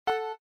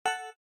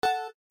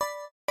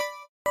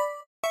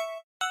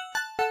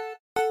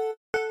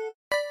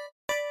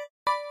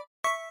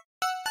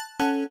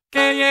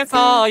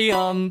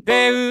KSI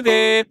で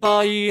腕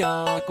パイ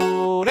ヤ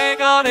これ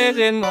がレ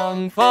ジェンマ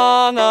ンフ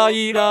ァナ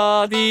イ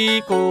ラデ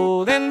ィ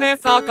コデンで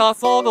サカ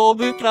ソド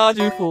ブクラ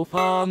ジュフォフ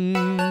ァ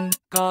ン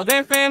カ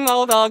デフェンア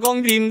オダゴ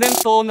ンリンデン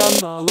トナン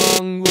バー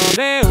ワンワ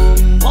デオ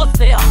ンWhat's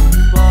there?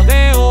 ワ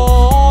デ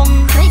オ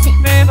ン Crazy.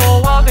 レ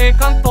ドワデ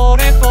カント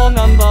レト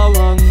ナンバー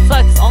ワン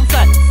Flex on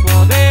flex.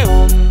 ワデオ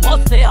ン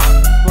What's there?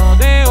 ワ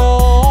デ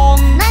オ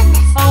ン Madness.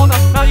 青だ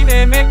二人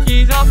でメ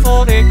キジャ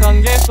ソで歓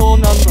迎とナ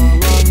ンバー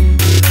ワン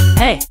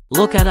Hey,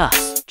 look at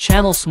us.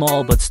 Channel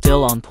small but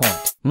still on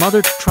point.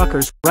 Mother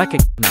truckers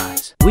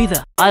recognize. We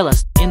the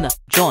eyeless in the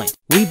joint.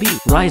 We be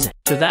rising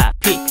to that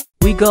peak.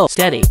 We go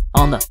steady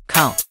on the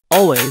count.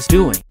 Always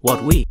doing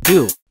what we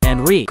do.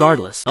 And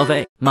regardless of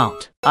a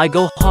mount. I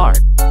go hard,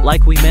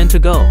 like we meant to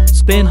go.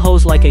 Spin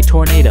hose like a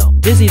tornado.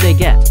 Dizzy they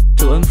get,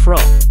 to and fro.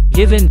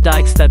 Giving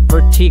dykes that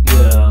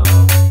vertigo.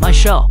 My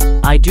show,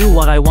 I do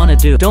what I wanna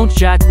do. Don't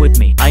jack with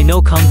me, I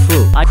know kung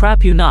fu. I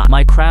crap you not,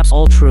 my crap's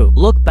all true.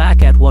 Look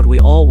back at what we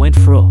all went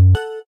through.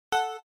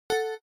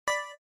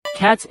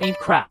 Cats ain't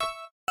crap.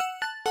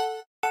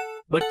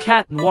 But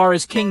cat noir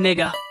is king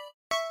nigga.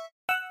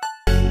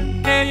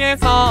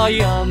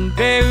 KSI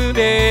で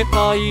腕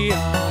パイヤ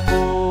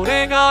こ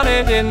れが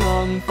レジェン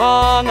マンフ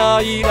ァ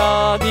ナイ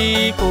ラ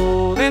ディ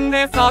コデン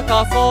でサ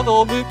カソ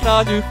ドブク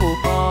ラジュフォ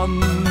ファ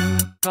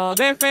ンカ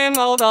デフェン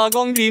アオダ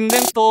ゴンリンデ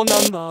ントナ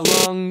ンバ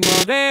ーワン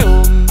ワデオ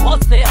ン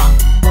What's there?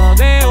 ワ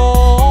デ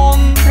オ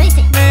ン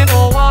Crazy. レ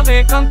ドワ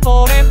デカン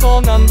トレ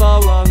トナンバ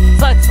ーワン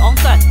Flex on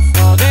flex.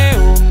 ワデ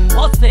オン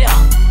What's there?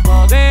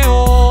 ワデ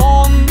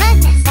オン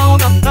Madness. 青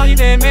だ二人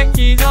でメ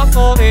キジャ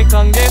ソで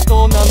歓迎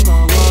とナン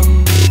バーワ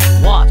ン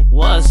What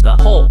was the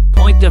whole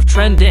point of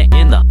trending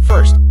in the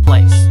first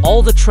place?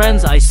 All the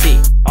trends I see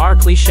are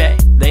cliche.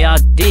 They are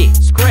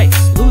disgrace.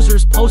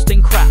 Losers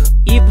posting crap,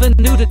 even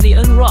nudity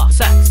and raw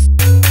sex.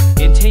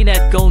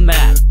 Internet gone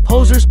mad.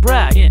 Posers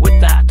bragging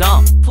with that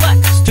dumb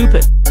flex.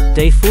 Stupid,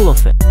 they full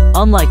of it.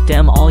 Unlike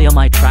them, all ya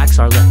my tracks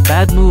are lit.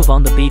 Bad move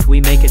on the beat,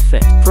 we make it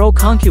fit. Throw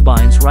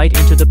concubines right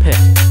into the pit.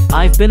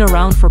 I've been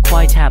around for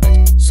quite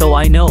habit, so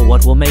I know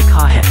what will make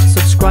a hit.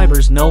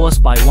 Subscribers know us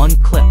by one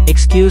clip.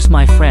 Excuse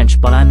my French,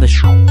 but I'm the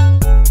show.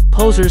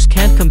 Posers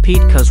can't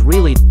compete cause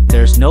really,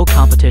 there's no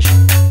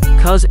competition.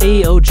 Cause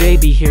AOJ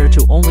be here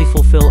to only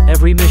fulfill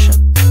every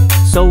mission.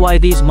 So why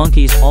these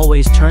monkeys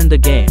always turn the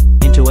game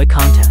into a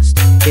contest?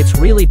 It's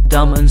really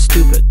dumb and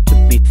stupid, to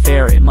be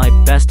fair in my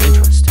best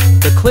interest.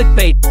 The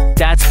clickbait,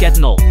 that's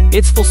getting old.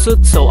 It's full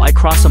suit so I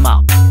cross 'em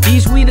out.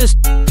 These wieners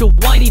to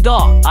whitey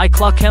dog, I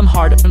clock 'em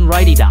hard and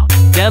write it out.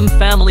 Them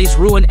families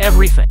ruin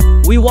everything.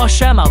 We wash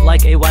 'em out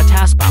like a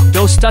wataspout.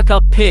 Those stuck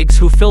up pigs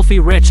who filthy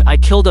rich, I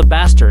kill the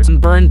bastards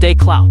and burn they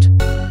clout.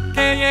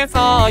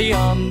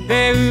 KSI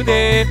で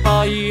腕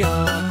パイヤ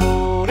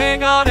これ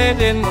がレ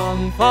ジェンマ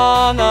ンフ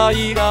ァナ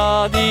イ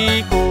ラ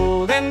ディ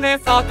コデンで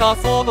サカ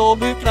ソド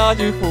ブクラ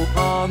ジュフォフ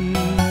ァン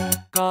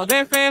カ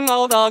デフェンア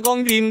オダゴ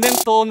ンリンデン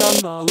トナ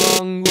ンバー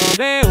ワンワ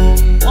デオン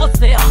What's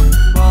there?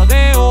 ワ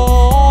デ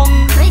オ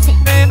ン Crazy.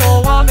 レ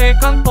ドワデ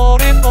カント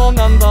レト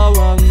ナンバー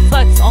ワン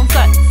Flex on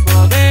flex.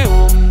 ワデオ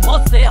ン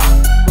What's there?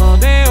 ワ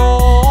デ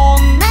オ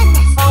ン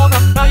Madness. 青だ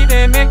二人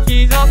でメ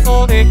キジャ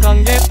ソで歓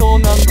迎と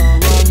ナンバーワ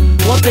ン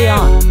What they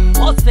on?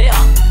 What's there?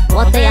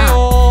 What they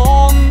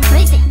on?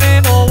 Crazy.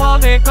 レドワ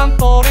デカン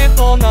トレ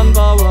トナン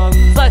バーワン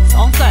Flex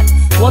on flex.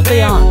 What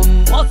they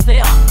on? What's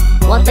there?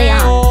 What they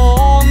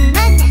on?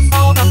 Madness.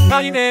 青だ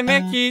二人で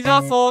メキジ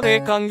ャソ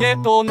で歓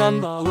迎とナ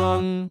ンバーワ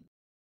ン